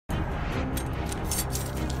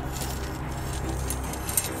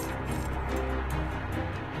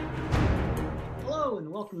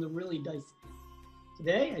from the Really Dicey.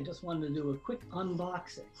 Today, I just wanted to do a quick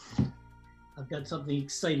unboxing. I've got something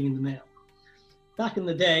exciting in the mail. Back in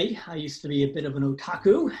the day, I used to be a bit of an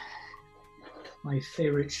otaku. My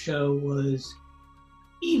favorite show was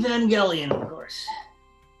Evangelion, of course.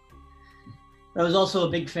 I was also a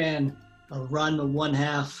big fan of Ranma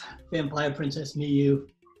 1/2, Vampire Princess Miyu,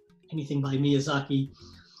 anything by Miyazaki.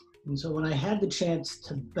 And so when I had the chance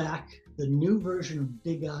to back the new version of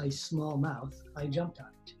Big Eye, Small Mouth, I jumped on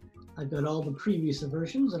it. I've got all the previous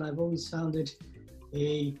versions, and I've always found it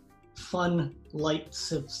a fun, light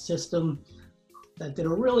system that did a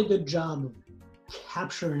really good job of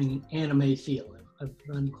capturing an anime feel. I've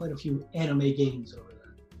run quite a few anime games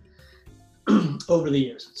over the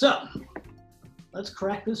years. So let's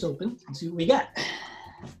crack this open and see what we got.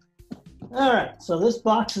 All right, so this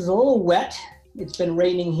box is a little wet. It's been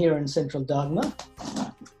raining here in Central Dogma.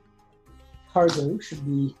 Cargo should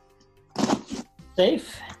be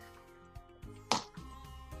safe.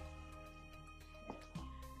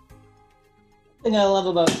 The thing I love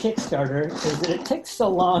about Kickstarter is that it takes so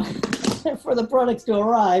long for the products to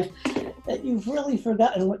arrive that you've really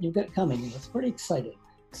forgotten what you've got coming. It's pretty exciting.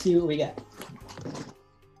 Let's see what we got.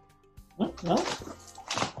 Well,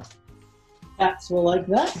 cats will like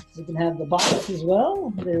that. You can have the box as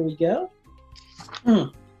well. There we go.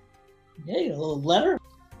 Okay, a little letter.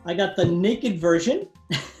 I got the naked version,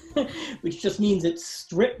 which just means it's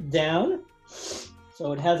stripped down.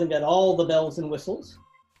 So it hasn't got all the bells and whistles,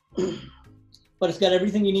 but it's got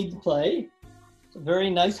everything you need to play. It's a very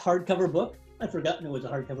nice hardcover book. I'd forgotten it was a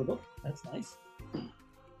hardcover book. That's nice.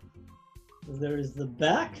 So there's the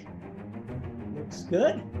back. Looks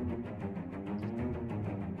good.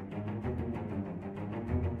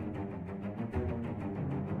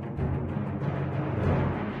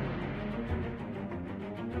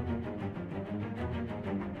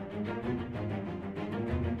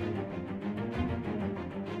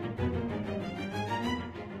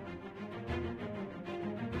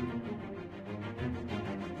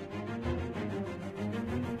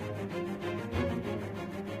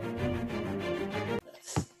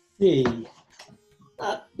 See,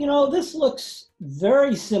 you know, this looks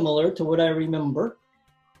very similar to what I remember.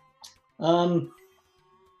 BESM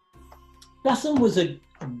was a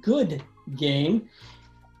good game.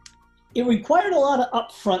 It required a lot of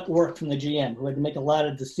upfront work from the GM, who had to make a lot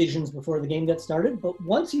of decisions before the game got started. But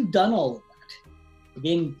once you've done all of that, the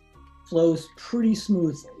game flows pretty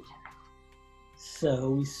smoothly.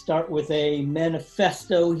 So we start with a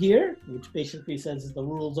manifesto here, which basically says the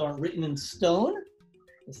rules aren't written in stone.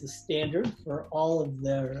 This is standard for all of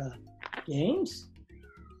their games.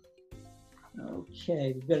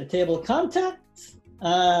 Okay, we've got a table of contents.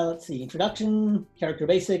 Let's see, introduction, character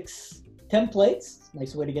basics, templates,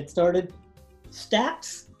 nice way to get started.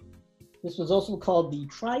 Stats. This was also called the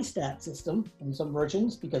tri-stat system in some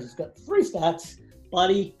versions because it's got 3 stats: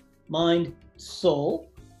 body, mind, soul.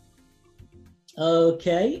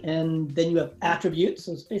 Okay, and then you have attributes,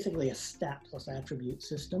 so it's basically a stat plus attribute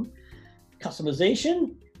system.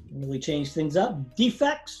 Customization, really change things up.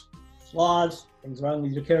 Defects, flaws, things wrong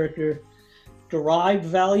with your character. Derived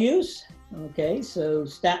values, okay, so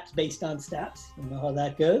stats based on stats. You know how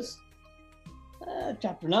that goes.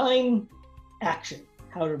 Chapter 9, action,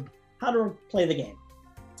 how to play the game.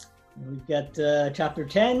 And we've got chapter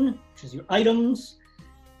 10, which is your items.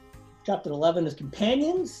 Chapter 11 is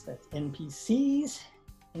companions, that's NPCs.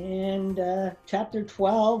 And chapter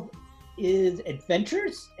 12 is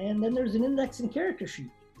adventures, and then there's an index and character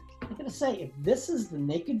sheet. I'm gonna say, if this is the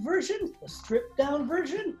naked version, the stripped down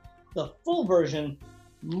version, the full version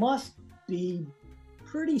must be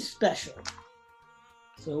pretty special.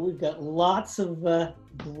 So we've got lots of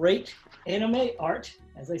great anime art,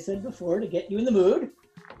 as I said before, to get you in the mood.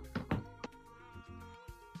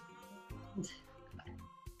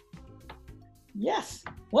 Yes,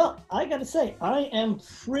 well, I gotta say, I am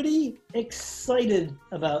pretty excited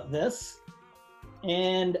about this,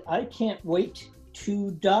 and I can't wait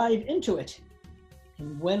to dive into it.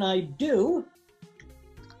 And when I do,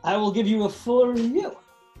 I will give you a full review.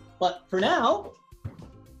 But for now,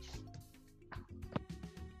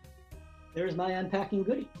 there's my unpacking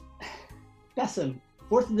goodie. BESM,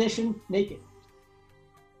 4th edition, naked.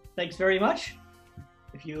 Thanks very much.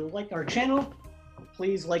 If you like our channel,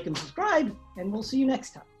 please like and subscribe, and we'll see you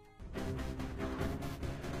next time.